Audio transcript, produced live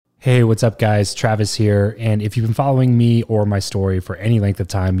Hey, what's up, guys? Travis here. And if you've been following me or my story for any length of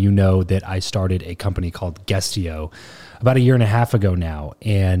time, you know that I started a company called Guestio about a year and a half ago now.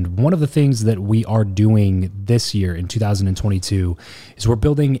 And one of the things that we are doing this year in 2022 is we're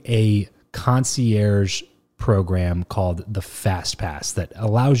building a concierge program called the Fast Pass that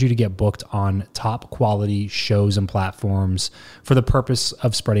allows you to get booked on top quality shows and platforms for the purpose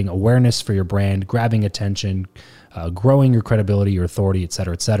of spreading awareness for your brand, grabbing attention, growing your credibility, your authority, et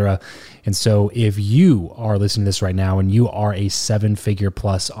cetera, et cetera. And so if you are listening to this right now and you are a 7-figure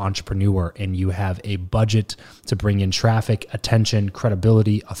plus entrepreneur and you have a budget to bring in traffic, attention,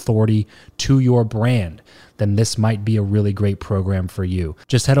 credibility, authority to your brand, then this might be a really great program for you.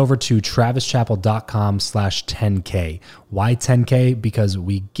 Just head over to travischappell.com/10K. Why 10K? Because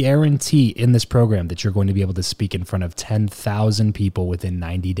we guarantee in this program that you're going to be able to speak in front of 10,000 people within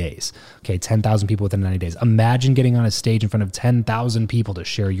 90 days. Okay, 10,000 people within 90 days. Imagine getting on a stage in front of 10,000 people to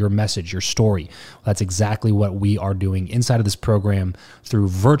share your message, your story. Well, that's exactly what we are doing inside of this program through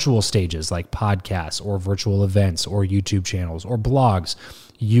virtual stages like podcasts or virtual events or YouTube channels or blogs.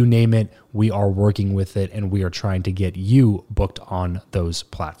 You name it, we are working with it, and we are trying to get you booked on those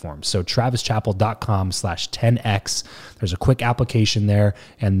platforms. So travischappell.com/10X. There's a quick application there,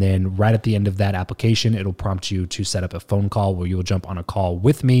 and then right at the end of that application, it'll prompt you to set up a phone call where you'll jump on a call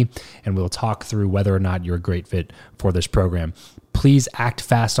with me, and we'll talk through whether or not you're a great fit for this program. Please act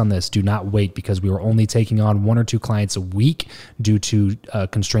fast on this. Do not wait, because we are only taking on 1 or 2 clients a week due to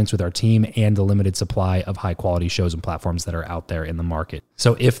constraints with our team and the limited supply of high quality shows and platforms that are out there in the market.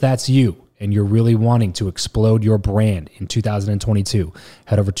 So if that's you and you're really wanting to explode your brand in 2022,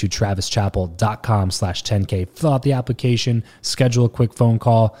 head over to travischappell.com/10K, fill out the application, schedule a quick phone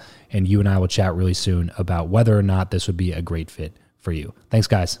call, and you and I will chat really soon about whether or not this would be a great fit for you. Thanks,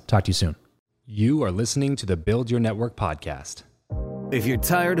 guys. Talk to you soon. You are listening to the Build Your Network podcast. If you're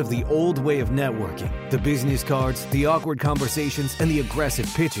tired of the old way of networking, the business cards, the awkward conversations, and the aggressive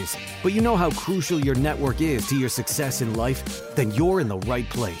pitches, but you know how crucial your network is to your success in life, then you're in the right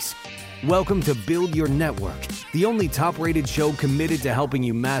place. Welcome to Build Your Network, the only top-rated show committed to helping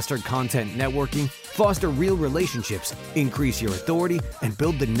you master content networking, foster real relationships, increase your authority, and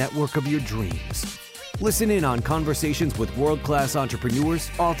build the network of your dreams. Listen in on conversations with world-class entrepreneurs,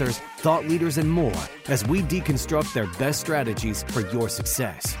 authors, thought leaders, and more as we deconstruct their best strategies for your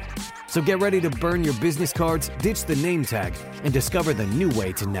success. So get ready to burn your business cards, ditch the name tag, and discover the new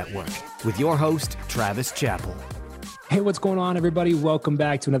way to network with your host, Travis Chappell. Hey, what's going on, everybody? Welcome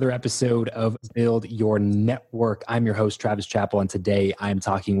back to another episode of Build Your Network. I'm your host, Travis Chappell, and today I'm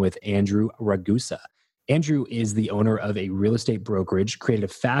talking with Andrew Ragusa. Andrew is the owner of a real estate brokerage, created a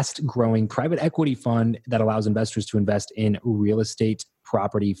fast-growing private equity fund that allows investors to invest in real estate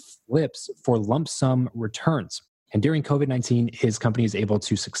property flips for lump sum returns. And during COVID-19, his company is able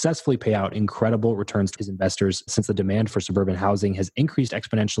to successfully pay out incredible returns to his investors since the demand for suburban housing has increased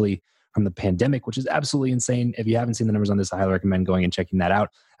exponentially from the pandemic, which is absolutely insane. If you haven't seen the numbers on this, I highly recommend going and checking that out.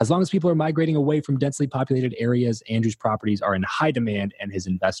 As long as people are migrating away from densely populated areas, Andrew's properties are in high demand and his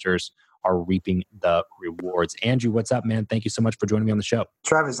investors are reaping the rewards. Andrew, what's up, man? Thank you so much for joining me on the show.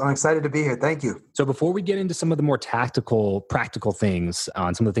 Travis, I'm excited to be here. Thank you. So before we get into some of the more tactical, practical things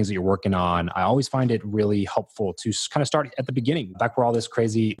on some of the things that you're working on, I always find it really helpful to kind of start at the beginning, back where all these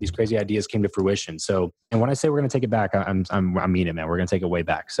crazy ideas came to fruition. So, and when I say we're going to take it back, I mean it, man. We're going to take it way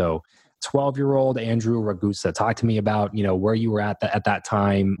back. So 12-year-old Andrew Ragusa, talk to me about, where you were at that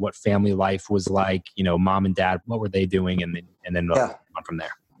time, what family life was like, mom and dad, what were they doing? And then on from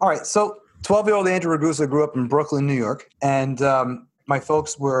there. All right. So 12-year-old Andrew Ragusa grew up in Brooklyn, New York. And my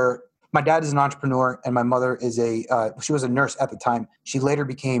dad is an entrepreneur and my mother is she was a nurse at the time. She later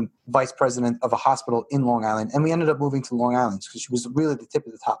became vice president of a hospital in Long Island. And we ended up moving to Long Island because she was really the tip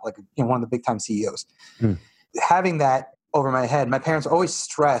of the top, like one of the big time CEOs. Having that over my head, my parents always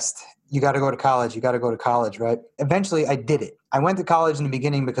stressed, you got to go to college, right? Eventually I did it. I went to college in the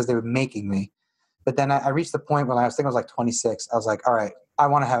beginning because they were making me. But then I reached the point when I was like 26. I was like, all right, I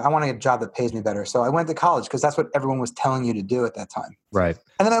want to get a job that pays me better. So I went to college because that's what everyone was telling you to do at that time. Right.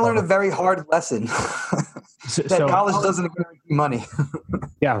 And then I learned a very hard lesson that college doesn't guarantee money.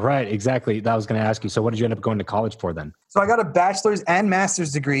 Yeah, right. Exactly. That was going to ask you. So what did you end up going to college for then? So I got a bachelor's and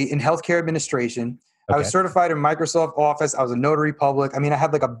master's degree in healthcare administration. Okay. I was certified in Microsoft Office. I was a notary public. I mean, I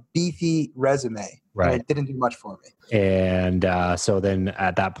had like a beefy resume. Right. And it didn't do much for me. And so then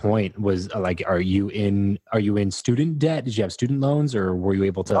at that point was like, are you in student debt? Did you have student loans or were you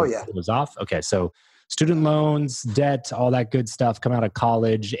able to pay those off? Okay. So student loans, debt, all that good stuff coming out of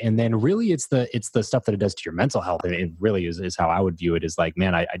college. And then really it's the stuff that it does to your mental health. And it really is how I would view it, is like,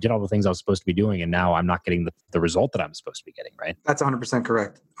 man, I did all the things I was supposed to be doing, and now I'm not getting the result that I'm supposed to be getting, right? That's 100%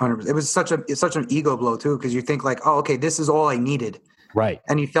 correct. 100%. It was such an ego blow too, because you think like, oh, okay, this is all I needed. Right.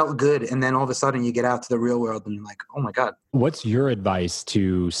 And you felt good. And then all of a sudden you get out to the real world and you're like, oh my God. What's your advice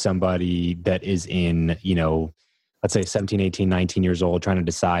to somebody that is in, let's say 17, 18, 19 years old, trying to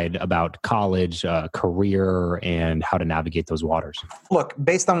decide about college, career, and how to navigate those waters? Look,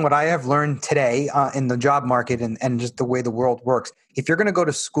 based on what I have learned today in the job market and just the way the world works, if you're going to go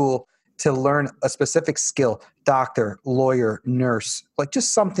to school to learn a specific skill, doctor, lawyer, nurse, like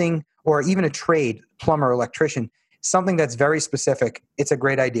just something, or even a trade, plumber, electrician, something that's very specific, it's a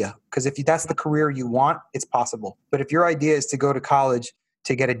great idea. Because if that's the career you want, it's possible. But if your idea is to go to college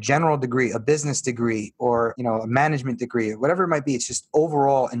to get a general degree, a business degree, or a management degree, or whatever it might be, it's just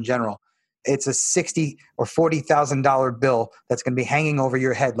overall in general, it's a $60,000 or $40,000 bill that's going to be hanging over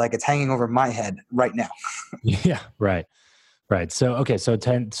your head like it's hanging over my head right now. Yeah, right. So, okay. So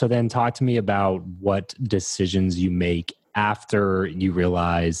then talk to me about what decisions you make after you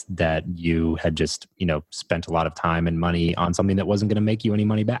realize that you had just, spent a lot of time and money on something that wasn't going to make you any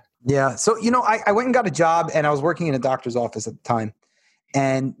money back. Yeah. So, I went and got a job, and I was working in a doctor's office at the time,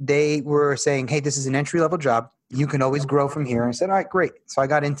 and they were saying, hey, this is an entry-level job. You can always grow from here. And I said, all right, great. So I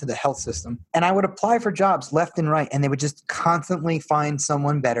got into the health system, and I would apply for jobs left and right, and they would just constantly find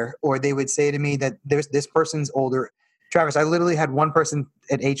someone better. Or they would say to me that this person's older. Travis, I literally had one person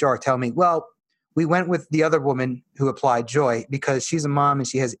at HR tell me, well, we went with the other woman who applied, Joy, because she's a mom and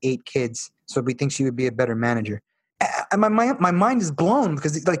she has 8 kids. So we think she would be a better manager. And my mind is blown,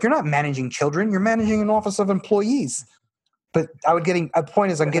 because like, you're not managing children, you're managing an office of employees. But I'm getting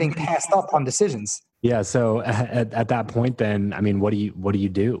passed up on decisions. Yeah. So at that point, then, I mean, what do you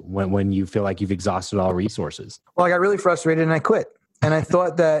do when you feel like you've exhausted all resources? Well, I got really frustrated and I quit. And I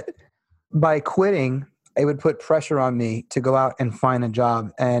thought that by quitting, it would put pressure on me to go out and find a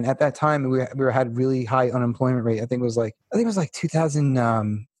job. And at that time, we had really high unemployment rate. I think it was like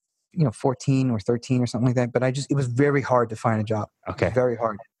 2014 or 13 or something like that. But it was very hard to find a job. Okay. Very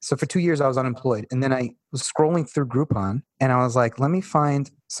hard. So for 2 years, I was unemployed. And then I was scrolling through Groupon, and I was like, let me find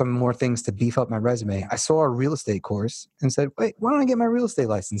some more things to beef up my resume. I saw a real estate course and said, wait, why don't I get my real estate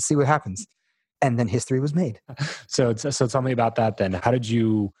license, see what happens? And then history was made. So tell me about that then. How did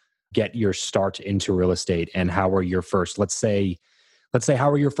you get your start into real estate, and how were your first, let's say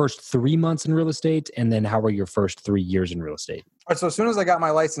how were your first 3 months in real estate, and then how were your first 3 years in real estate? All right, so as soon as I got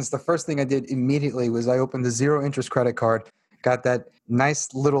my license, the first thing I did immediately was I opened the 0 interest credit card, got that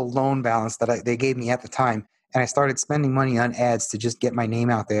nice little loan balance that they gave me at the time, and I started spending money on ads to just get my name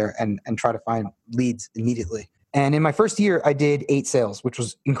out there and try to find leads immediately. And in my first year, I did 8 sales, which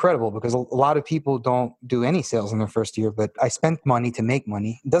was incredible, because a lot of people don't do any sales in their first year. But I spent money to make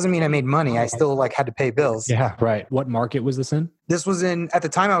money. It doesn't mean I made money. I still had to pay bills. Yeah, right. What market was this in? This was at the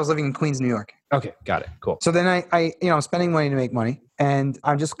time I was living in Queens, New York. Okay, got it. Cool. So then I spending money to make money, and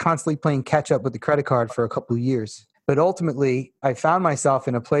I'm just constantly playing catch up with the credit card for a couple of years. But ultimately, I found myself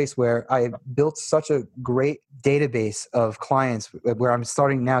in a place where I had built such a great database of clients, where I'm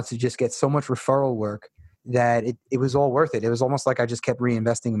starting now to just get so much referral work that it was all worth it. It was almost like I just kept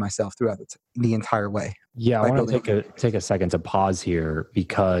reinvesting in myself throughout the entire way. Yeah, I want to take a second to pause here,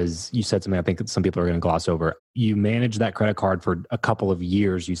 because you said something I think that some people are going to gloss over. You managed that credit card for a couple of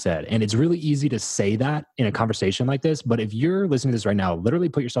years, you said. And it's really easy to say that in a conversation like this. But if you're listening to this right now, literally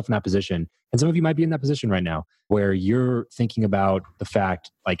put yourself in that position. And some of you might be in that position right now, where you're thinking about the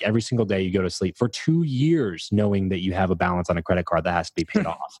fact, like every single day you go to sleep for 2 years, knowing that you have a balance on a credit card that has to be paid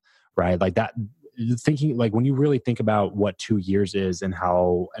off, right? Like that. Thinking, like, when you really think about what 2 years is and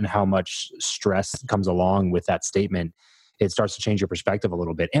how much stress comes along with that statement, it starts to change your perspective a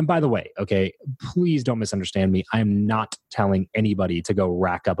little bit. And by the way, okay, please don't misunderstand me. I'm not telling anybody to go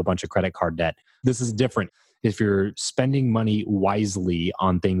rack up a bunch of credit card debt. This is different. If you're spending money wisely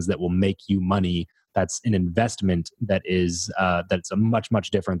on things that will make you money, that's an investment that's a much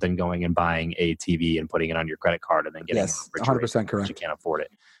different than going and buying a TV and putting it on your credit card and then getting yes, 100% correct. You can't afford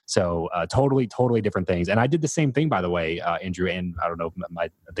it. So totally different things. And I did the same thing, by the way, Andrew, and I don't know, I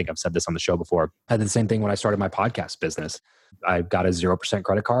think I've said this on the show before. I did the same thing when I started my podcast business. I got a 0%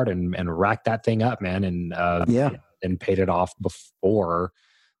 credit card and racked that thing up, man. And paid it off before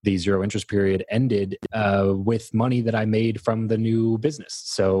the 0 interest period ended with money that I made from the new business.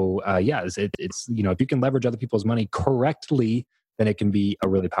 So it's if you can leverage other people's money correctly, then it can be a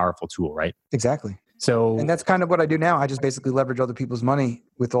really powerful tool, right? Exactly. So, and that's kind of what I do now. I just basically leverage other people's money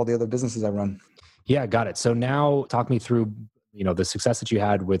with all the other businesses I run. Yeah, got it. So now talk me through the success that you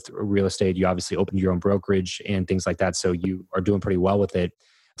had with real estate, you obviously opened your own brokerage and things like that. So you are doing pretty well with it.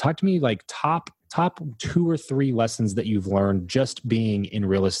 Talk to me like top 2 or 3 lessons that you've learned just being in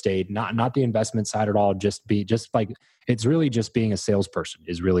real estate, not the investment side at all. Just like, it's really just being a salesperson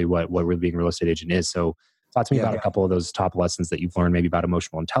is really what really being a real estate agent is. So talk to me about a couple of those top lessons that you've learned, maybe about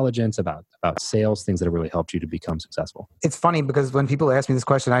emotional intelligence, about sales, things that have really helped you to become successful. It's funny because when people ask me this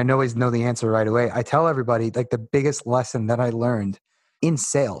question, I always know the answer right away. I tell everybody like the biggest lesson that I learned in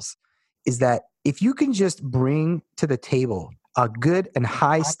sales is that if you can just bring to the table a good and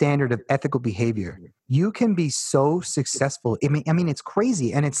high standard of ethical behavior, you can be so successful. I mean, it's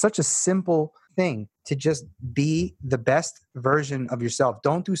crazy. And it's such a simple thing to just be the best version of yourself.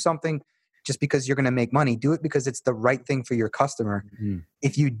 Don't do something just because you're going to make money. Do it because it's the right thing for your customer. Mm-hmm.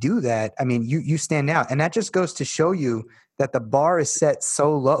 If you do that, I mean, you stand out. And that just goes to show you that the bar is set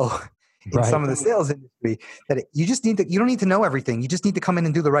so low in some of the sales industry that you don't need to know everything. You just need to come in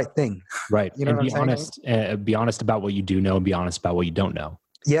and do the right thing. Right. You know, and be honest about what you do know and be honest about what you don't know.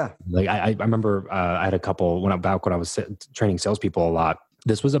 Yeah. Like I remember I had a couple when I was training salespeople a lot.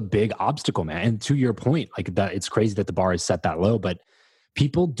 This was a big obstacle, man. And to your point, like that, it's crazy that the bar is set that low, but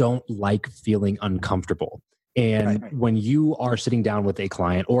people don't like feeling uncomfortable. And when you are sitting down with a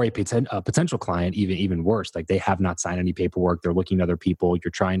client or a potential client, even worse, like they have not signed any paperwork, they're looking at other people,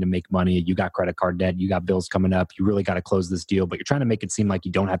 you're trying to make money, you got credit card debt, you got bills coming up, you really got to close this deal, but you're trying to make it seem like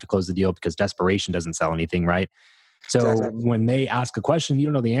you don't have to close the deal because desperation doesn't sell anything, right? So when they ask a question you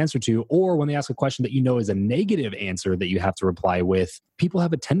don't know the answer to, or when they ask a question that you know is a negative answer that you have to reply with, people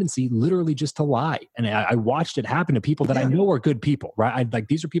have a tendency literally just to lie. And I watched it happen to people that I know are good people, right?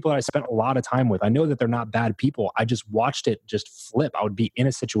 These are people that I spent a lot of time with. I know that they're not bad people. I just watched it just flip. I would be in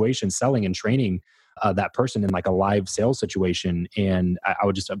a situation selling and training that person in like a live sales situation. And I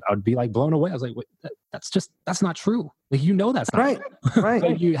would be like blown away. I was like, that's not true. Like, that's not right. True. Right.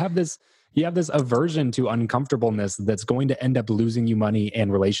 Like you have this aversion to uncomfortableness that's going to end up losing you money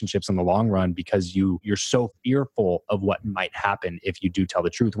and relationships in the long run because you're so fearful of what might happen if you do tell the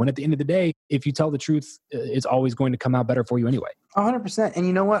truth. When at the end of the day, if you tell the truth, it's always going to come out better for you anyway. 100%. And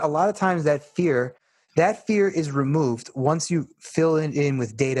you know what? A lot of times that fear is removed once you fill it in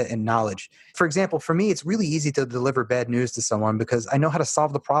with data and knowledge. For example, for me, it's really easy to deliver bad news to someone because I know how to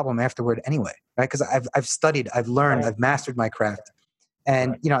solve the problem afterward anyway, right? Because I've studied, I've learned, I've mastered my craft.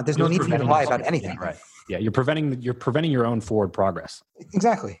 And there's no need for you to lie about anything. Yeah, right. Yeah, you're preventing your own forward progress.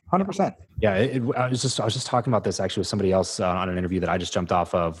 Exactly, 100%. Yeah, I was just talking about this actually with somebody else on an interview that I just jumped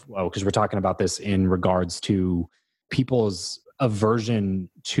off of because we're talking about this in regards to people's aversion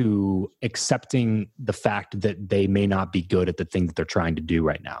to accepting the fact that they may not be good at the thing that they're trying to do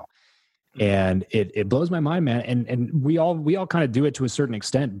right now. And it blows my mind, man. And we all kind of do it to a certain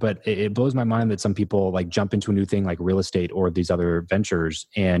extent, but it blows my mind that some people like jump into a new thing like real estate or these other ventures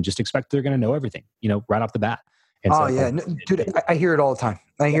and just expect they're going to know everything, right off the bat. And dude, I hear it all the time.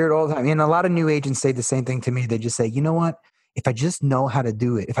 And a lot of new agents say the same thing to me. They just say, you know what? If I just know how to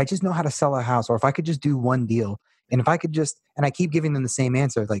do it, if I just know how to sell a house, or if I could just do one deal, and if I could just, and I keep giving them the same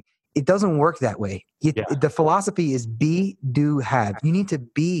answer, like, it doesn't work that way. The philosophy is be, do, have. You need to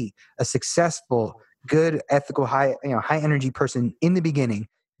be a successful, good, ethical, high energy person in the beginning.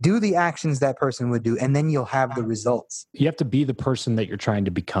 Do the actions that person would do, and then you'll have the results. You have to be the person that you're trying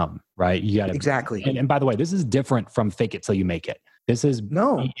to become, right? You got to exactly. And by the way, this is different from fake it till you make it. This is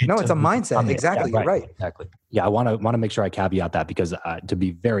no, it's a mindset. Exactly, you're right. Exactly. Yeah, I want to make sure I caveat that because to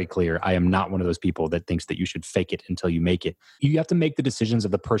be very clear, I am not one of those people that thinks that you should fake it until you make it. You have to make the decisions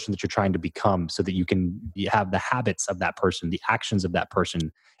of the person that you're trying to become so that you can have the habits of that person, the actions of that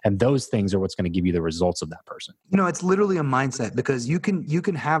person, and those things are what's going to give you the results of that person. It's literally a mindset because you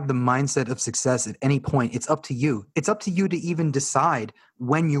can have the mindset of success at any point. It's up to you. It's up to you to even decide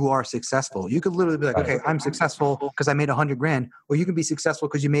when you are successful. You could literally be like, okay, I'm successful because I made $100,000, or you can be successful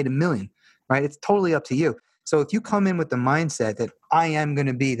because you made $1 million, right? It's totally up to you. So if you come in with the mindset that I am going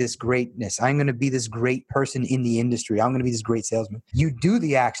to be this greatness, I'm going to be this great person in the industry, I'm going to be this great salesman, you do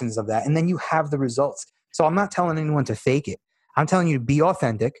the actions of that and then you have the results. So I'm not telling anyone to fake it. I'm telling you to be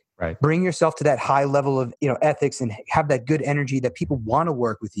authentic, right? Bring yourself to that high level of ethics and have that good energy that people want to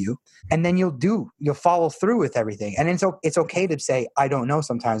work with you. And then you'll follow through with everything. And it's okay to say, I don't know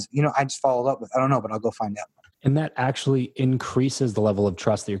sometimes. I just followed up with, I don't know, but I'll go find out. And that actually increases the level of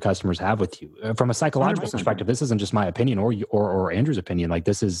trust that your customers have with you. From a psychological 100%. Perspective, this isn't just my opinion or Andrew's opinion. Like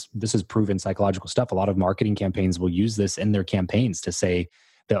this is proven psychological stuff. A lot of marketing campaigns will use this in their campaigns to say,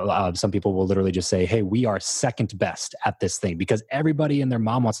 some people will literally just say, hey, we are second best at this thing because everybody and their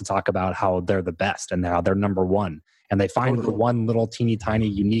mom wants to talk about how they're the best and how they're number one. And they find the one little teeny tiny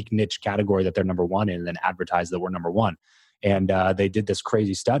unique niche category that they're number one in and then advertise that we're number one. And they did this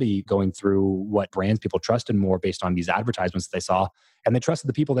crazy study going through what brands people trusted more based on these advertisements that they saw. And they trusted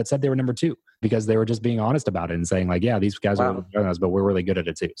the people that said they were number two because they were just being honest about it and saying like, yeah, these guys are really good at us, but we're really good at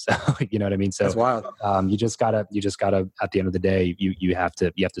it too. So, you know what I mean? So that's wild. You just gotta, at the end of the day, you have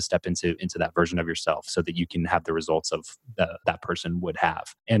to step into that version of yourself so that you can have the results of that person would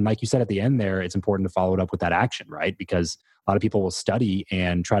have. And like you said at the end there, it's important to follow it up with that action, right? Because a lot of people will study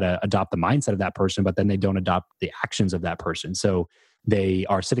and try to adopt the mindset of that person, but then they don't adopt the actions of that person. So they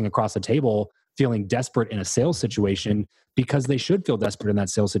are sitting across the table feeling desperate in a sales situation because they should feel desperate in that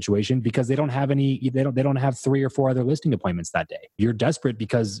sales situation because they don't have 3 or 4 other listing appointments that day. You're desperate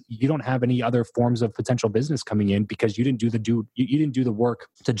because you don't have any other forms of potential business coming in because you didn't do the work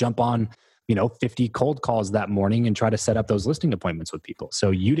to jump on 50 cold calls that morning and try to set up those listing appointments with people.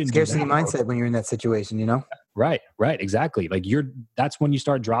 So you didn't scarcity mindset when you're in that situation, Right, exactly. Like that's when you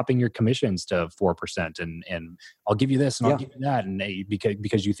start dropping your commissions to 4% and I'll give you this and I'll give you that, and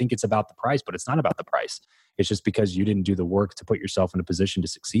because you think it's about the price, but it's not about the price. It's just because you didn't do the work to put yourself in a position to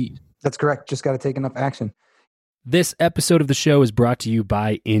succeed. That's correct. Just got to take enough action. This episode of the show is brought to you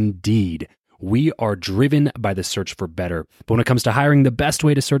by Indeed. We are driven by the search for better. But when it comes to hiring, the best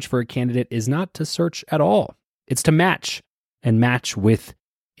way to search for a candidate is not to search at all. It's to match with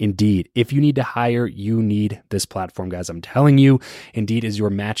Indeed. If you need to hire, you need this platform, guys. I'm telling you, Indeed is your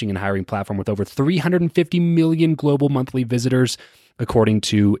matching and hiring platform with over 350 million global monthly visitors, according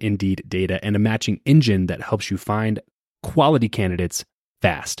to Indeed data, and a matching engine that helps you find quality candidates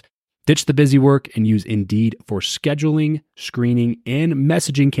fast. Ditch the busy work and use Indeed for scheduling, screening, and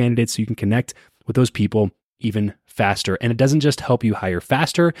messaging candidates so you can connect with those people even faster. And it doesn't just help you hire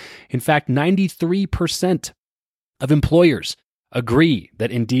faster. In fact, 93% of employers agree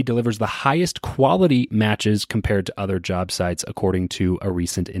that Indeed delivers the highest quality matches compared to other job sites, according to a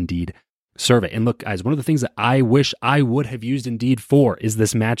recent Indeed survey. And look, guys, one of the things that I wish I would have used Indeed for is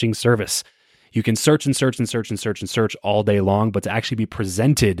this matching service. You can search and search and search and search and search all day long, but to actually be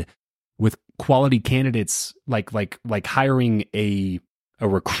presented with quality candidates, like hiring a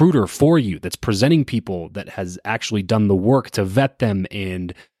recruiter for you that's presenting people that has actually done the work to vet them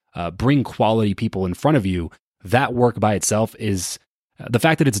and bring quality people in front of you, that work by itself is the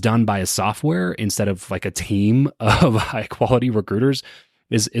fact that it's done by a software instead of like a team of high quality recruiters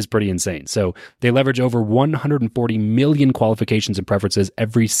is pretty insane. So they leverage over 140 million qualifications and preferences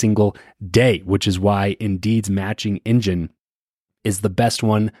every single day, which is why Indeed's matching engine is the best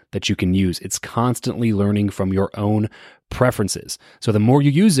one that you can use. It's constantly learning from your own preferences. So the more you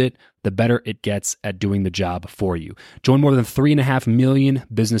use it, the better it gets at doing the job for you. Join more than 3.5 million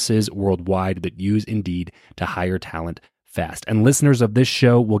businesses worldwide that use Indeed to hire talent fast. And listeners of this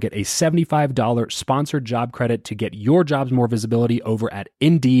show will get a $75 sponsored job credit to get your jobs more visibility over at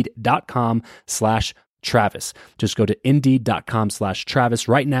Indeed.com/Travis. Just go to Indeed.com/Travis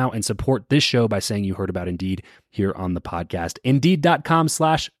right now and support this show by saying you heard about Indeed here on the podcast.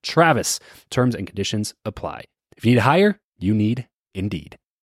 Indeed.com/Travis. Terms and conditions apply. If you need to hire, you need Indeed.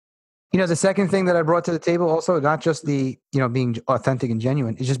 The second thing that I brought to the table also, not just the, being authentic and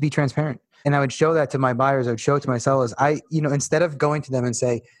genuine, is just be transparent. And I would show that to my buyers. I would show it to my sellers. Instead of going to them and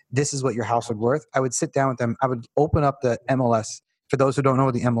say, this is what your house would worth, I would sit down with them. I would open up the MLS. For those who don't know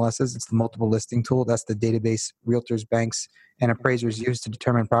what the MLS is, it's the multiple listing tool. That's the database realtors, banks, and appraisers use to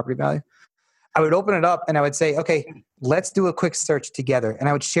determine property value. I would open it up and I would say, okay, let's do a quick search together. And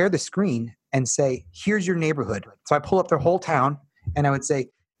I would share the screen and say, here's your neighborhood. So I pull up their whole town and I would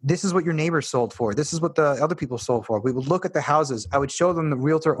say, this is what your neighbors sold for. This is what the other people sold for. We would look at the houses. I would show them the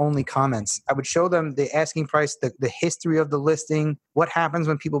realtor-only comments. I would show them the asking price, the history of the listing, what happens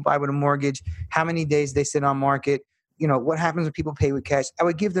when people buy with a mortgage, how many days they sit on market, what happens when people pay with cash. I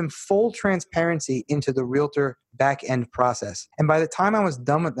would give them full transparency into the realtor back-end process. And by the time I was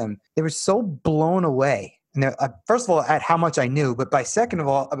done with them, they were so blown away. And first of all, at how much I knew, but by second of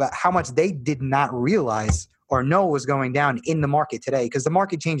all, about how much they did not realize or know was going down in the market today, because the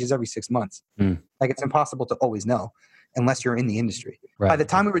market changes every 6 months. Like it's impossible to always know unless you're in the industry. Right. By the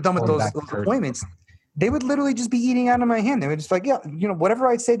time we were done with those appointments, they would literally just be eating out of my hand. They were just like, yeah, whatever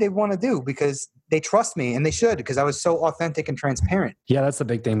I'd say they want to do because they trust me and they should because I was so authentic and transparent. Yeah, that's the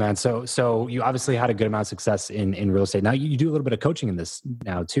big thing, man. So you obviously had a good amount of success in real estate. Now you do a little bit of coaching in this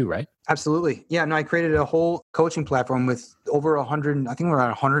now too, right? Absolutely. Yeah, no, I created a whole coaching platform with over 100, I think we're at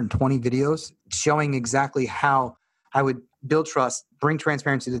 120 videos showing exactly how I would build trust, bring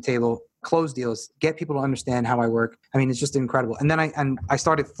transparency to the table, close deals, get people to understand how I work. I mean, it's just incredible. And then I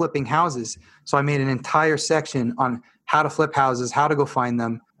started flipping houses. So I made an entire section on how to flip houses, how to go find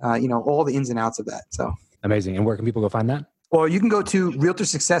them, all the ins and outs of that. So amazing. And where can people go find that? Well, you can go to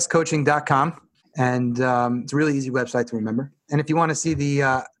realtorsuccesscoaching.com And it's a really easy website to remember. And if you want to see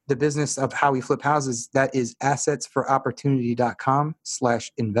the business of how we flip houses, that is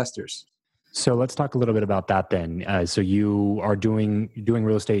assetsforopportunity.com/investors. So let's talk a little bit about that then. So you are doing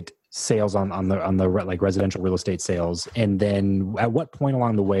real estate sales on the like residential real estate sales, and then at what point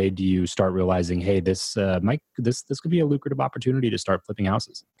along the way do you start realizing, hey, this could be a lucrative opportunity to start flipping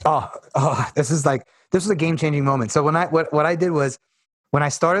houses? This was a game-changing moment. So what I did was, when I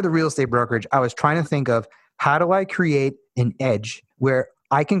started the real estate brokerage, I was trying to think of, how do I create an edge where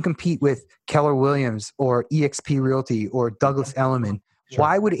I can compete with Keller Williams or eXp Realty or Douglas Elliman? Sure.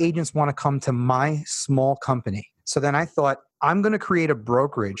 Why would agents want to come to my small company? So then I thought, I'm going to create a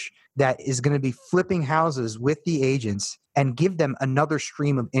brokerage that is going to be flipping houses with the agents and give them another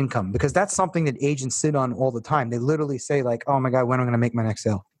stream of income, because that's something that agents sit on all the time. They literally say like, oh my God, when am I going to make my next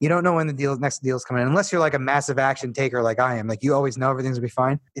sale? You don't know when the next deal's coming in, unless you're like a massive action taker like I am. Like, you always know everything's going to be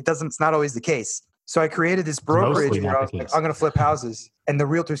fine. It's not always the case. So I created this brokerage where I was like, I'm going to flip houses. And the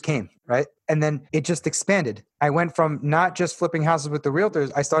realtors came, right? And then it just expanded. I went from not just flipping houses with the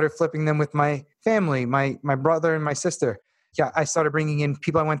realtors, I started flipping them with my family, my brother and my sister. Yeah, I started bringing in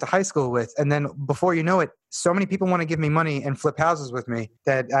people I went to high school with. And then before you know it, so many people want to give me money and flip houses with me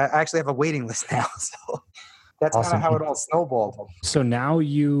that I actually have a waiting list now. So that's awesome. Kind of how it all snowballed. So now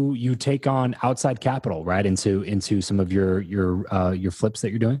you take on outside capital, right? Into some of your flips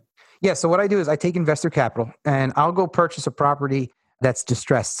that you're doing? Yeah. So what I do is I take investor capital and I'll go purchase a property that's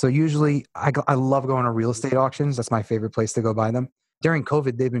distressed. So usually I love going to real estate auctions. That's my favorite place to go buy them. During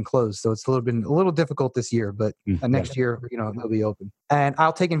COVID, they've been closed. So it's been a little difficult this year, but next year, they'll be open. And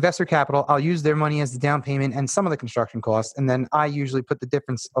I'll take investor capital. I'll use their money as the down payment and some of the construction costs. And then I usually put the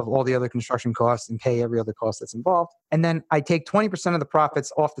difference of all the other construction costs and pay every other cost that's involved. And then I take 20% of the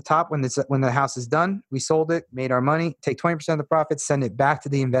profits off the top when the house is done. We sold it, made our money, take 20% of the profits, send it back to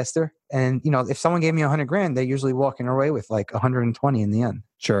the investor. And, if someone gave me $100,000, they usually walking away with like 120 in the end.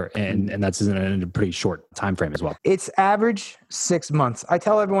 Sure. And that's in a pretty short time frame as well. It's average 6 months. I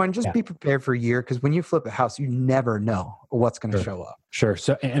tell everyone, just be prepared for a year, because when you flip a house, you never know what's going to show up. Sure.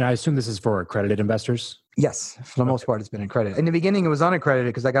 So, and I assume this is for accredited investors? Yes. For the most part, it's been accredited. In the beginning, it was unaccredited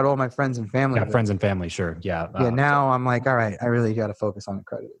because I got all my friends and family. Yeah, friends and family. Sure. Yeah. Now I'm like, all right, I really got to focus on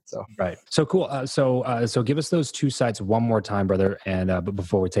accredited. So, right. So cool. So give us those two sites one more time, brother. And, but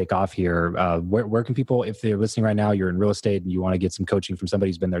before we take off here, where can people, if they're listening right now, you're in real estate and you want to get some coaching from somebody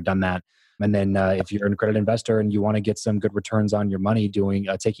who's been there, done that. And then if you're an accredited investor and you want to get some good returns on your money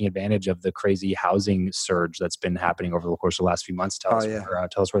taking advantage of the crazy housing surge that's been happening over the course of the last few months, tell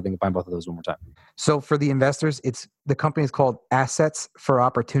us where they can find both of those one more time. So for the investors, the company is called Assets for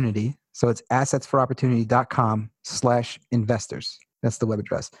Opportunity. So it's assetsforopportunity.com/investors. That's the web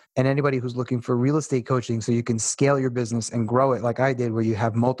address. And anybody who's looking for real estate coaching so you can scale your business and grow it like I did, where you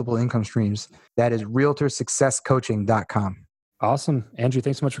have multiple income streams, that is realtorsuccesscoaching.com. Awesome. Andrew,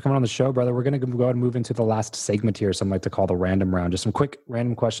 thanks so much for coming on the show, brother. We're going to go ahead and move into the last segment here, something I like to call the random round. Just some quick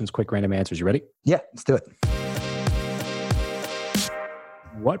random questions, quick random answers. You ready? Yeah, let's do it.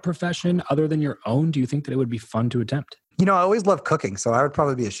 What profession other than your own do you think that it would be fun to attempt? I always love cooking, so I would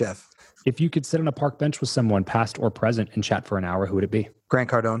probably be a chef. If you could sit on a park bench with someone, past or present, and chat for an hour, who would it be? Grant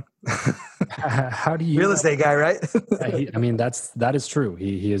Cardone. How do you? Real estate guy, right? That is true.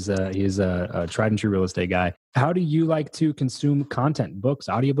 He is a tried and true real estate guy. How do you like to consume content? Books,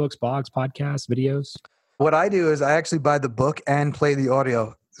 audiobooks, blogs, podcasts, videos? What I do is I actually buy the book and play the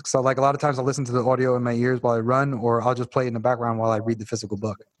audio. So like a lot of times I'll listen to the audio in my ears while I run, or I'll just play it in the background while I read the physical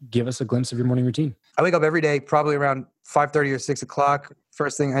book. Give us a glimpse of your morning routine. I wake up every day, probably around 5:30 or 6 o'clock.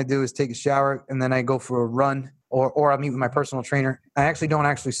 First thing I do is take a shower, and then I go for a run, or I'll meet with my personal trainer. I actually don't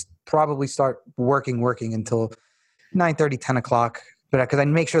probably start working until 9:30, 10 o'clock. But because I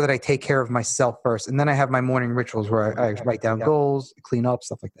make sure that I take care of myself first. And then I have my morning rituals where I write down goals, clean up,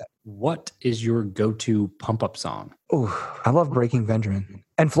 stuff like that. What is your go-to pump-up song? Oh, I love Breaking Benjamin.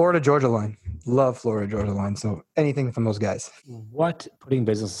 And Florida Georgia Line. Love Florida Georgia Line. So anything from those guys. What, putting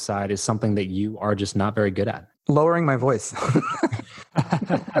business aside, is something that you are just not very good at? Lowering my voice.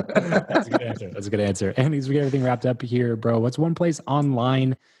 That's a good answer. And as we get everything wrapped up here, bro, what's one place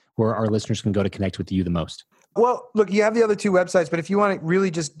online where our listeners can go to connect with you the most? Well, look, you have the other two websites, but if you want to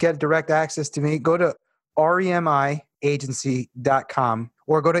really just get direct access to me, go to remiagency.com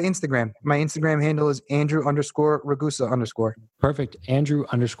or go to Instagram. My Instagram handle is Andrew_Ragusa_. Perfect.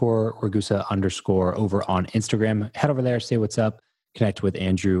 Andrew_Ragusa_ over on Instagram. Head over there, say what's up. connect with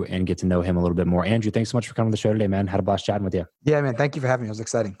Andrew and get to know him a little bit more. Andrew, thanks so much for coming on the show today, man. Had a blast chatting with you. Yeah, man. Thank you for having me. It was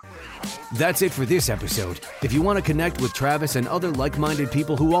exciting. That's it for this episode. If you want to connect with Travis and other like-minded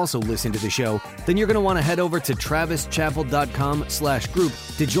people who also listen to the show, then you're going to want to head over to travischappell.com/group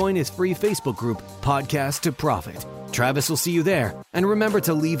to join his free Facebook group, Podcast to Profit. Travis will see you there. And remember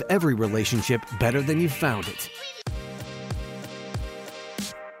to leave every relationship better than you found it.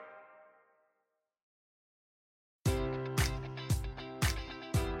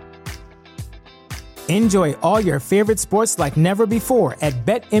 Enjoy all your favorite sports like never before at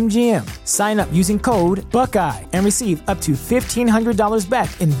BetMGM. Sign up using code Buckeye and receive up to $1,500 back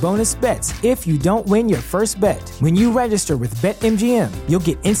in bonus bets if you don't win your first bet. When you register with BetMGM, you'll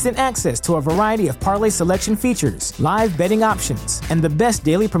get instant access to a variety of parlay selection features, live betting options, and the best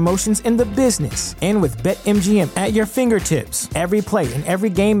daily promotions in the business. And with BetMGM at your fingertips, every play and every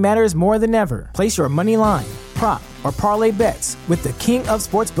game matters more than ever. Place your money line, prop, or parlay bets with the king of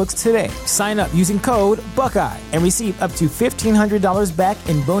sportsbooks today. Sign up using code Buckeye and receive up to $1,500 back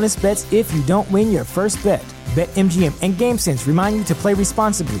in bonus bets if you don't win your first bet. BetMGM and GameSense remind you to play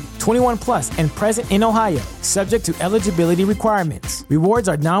responsibly. 21 plus and present in Ohio, subject to eligibility requirements. Rewards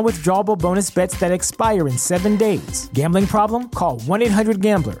are non-withdrawable bonus bets that expire in 7 days. Gambling problem? Call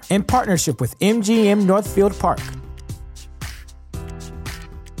 1-800-GAMBLER. In partnership with MGM Northfield Park.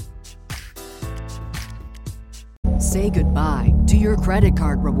 Say goodbye to your credit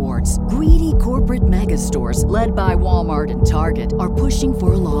card rewards. Greedy corporate mega stores, led by Walmart and Target, are pushing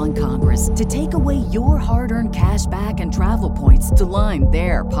for a law in Congress to take away your hard-earned cash back and travel points to line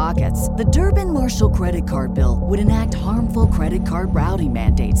their pockets. The Durbin-Marshall credit card bill would enact harmful credit card routing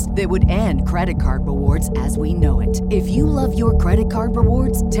mandates that would end credit card rewards as we know it. If you love your credit card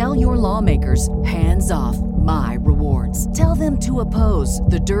rewards, tell your lawmakers, hands off my rewards. Tell them to oppose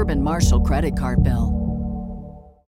the Durbin-Marshall credit card bill.